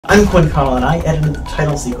I'm Quinn Connell, and I edited the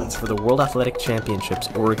title sequence for the World Athletic Championships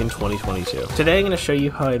Oregon 2022. Today I'm going to show you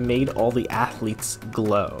how I made all the athletes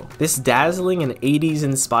glow. This dazzling and 80s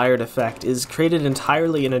inspired effect is created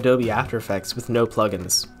entirely in Adobe After Effects with no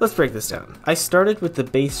plugins. Let's break this down. I started with the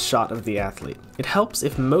base shot of the athlete. It helps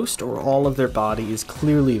if most or all of their body is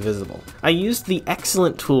clearly visible. I used the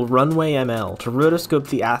excellent tool Runway ML to rotoscope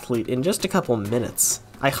the athlete in just a couple minutes.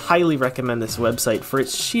 I highly recommend this website for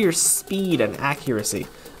its sheer speed and accuracy.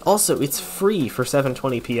 Also, it's free for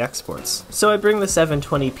 720p exports. So I bring the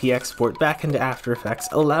 720p export back into After Effects,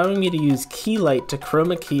 allowing me to use key light to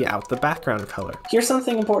chroma key out the background color. Here's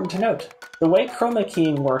something important to note. The way chroma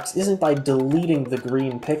keying works isn't by deleting the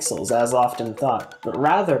green pixels, as often thought, but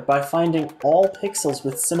rather by finding all pixels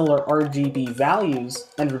with similar RGB values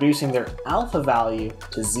and reducing their alpha value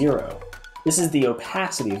to 0. This is the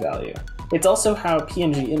opacity value. It's also how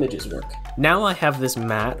PNG images work. Now I have this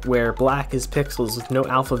matte where black is pixels with no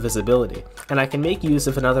alpha visibility, and I can make use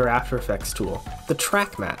of another After Effects tool, the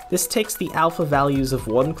track matte. This takes the alpha values of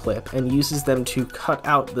one clip and uses them to cut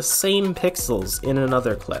out the same pixels in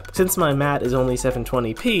another clip. Since my matte is only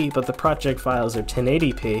 720p, but the project files are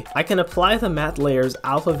 1080p, I can apply the matte layer's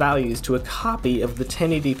alpha values to a copy of the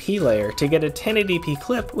 1080p layer to get a 1080p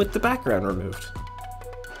clip with the background removed.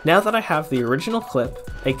 Now that I have the original clip,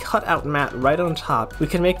 a cutout matte right on top, we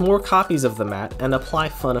can make more copies of the matte and apply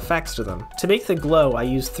fun effects to them. To make the glow, I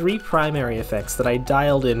use 3 primary effects that I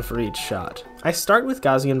dialed in for each shot. I start with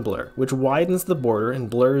Gaussian blur, which widens the border and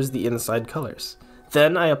blurs the inside colors.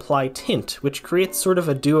 Then I apply tint, which creates sort of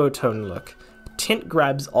a duotone look. Tint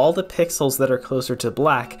grabs all the pixels that are closer to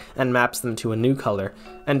black and maps them to a new color,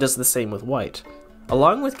 and does the same with white.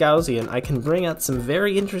 Along with Gaussian, I can bring out some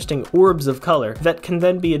very interesting orbs of color that can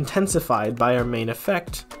then be intensified by our main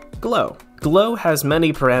effect, glow. Glow has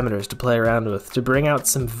many parameters to play around with to bring out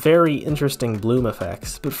some very interesting bloom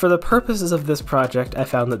effects, but for the purposes of this project, I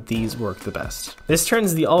found that these work the best. This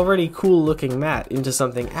turns the already cool looking matte into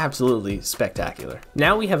something absolutely spectacular.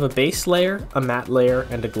 Now we have a base layer, a matte layer,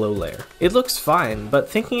 and a glow layer. It looks fine, but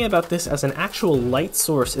thinking about this as an actual light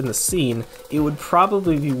source in the scene, it would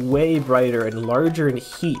probably be way brighter and larger in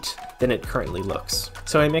heat than it currently looks.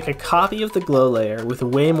 So I make a copy of the glow layer with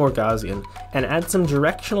way more Gaussian and add some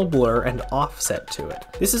directional blur and offset to it.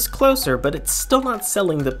 This is closer, but it's still not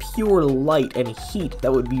selling the pure light and heat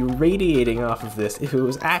that would be radiating off of this if it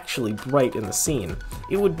was actually bright in the scene.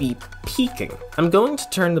 It would be peaking. I'm going to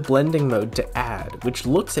turn the blending mode to add, which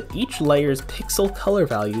looks at each layer's pixel color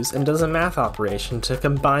values and does a math operation to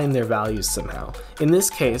combine their values somehow. In this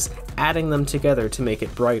case, adding them together to make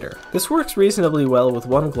it brighter. This works reasonably well with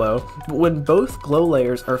one glow, but when both glow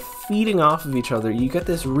layers are feeding off of each other, you get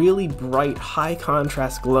this really bright, high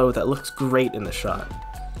contrast glow that looks great in the shot.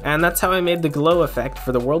 And that's how I made the glow effect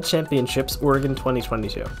for the World Championships Oregon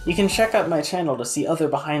 2022. You can check out my channel to see other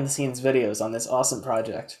behind the scenes videos on this awesome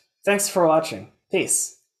project. Thanks for watching.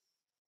 Peace.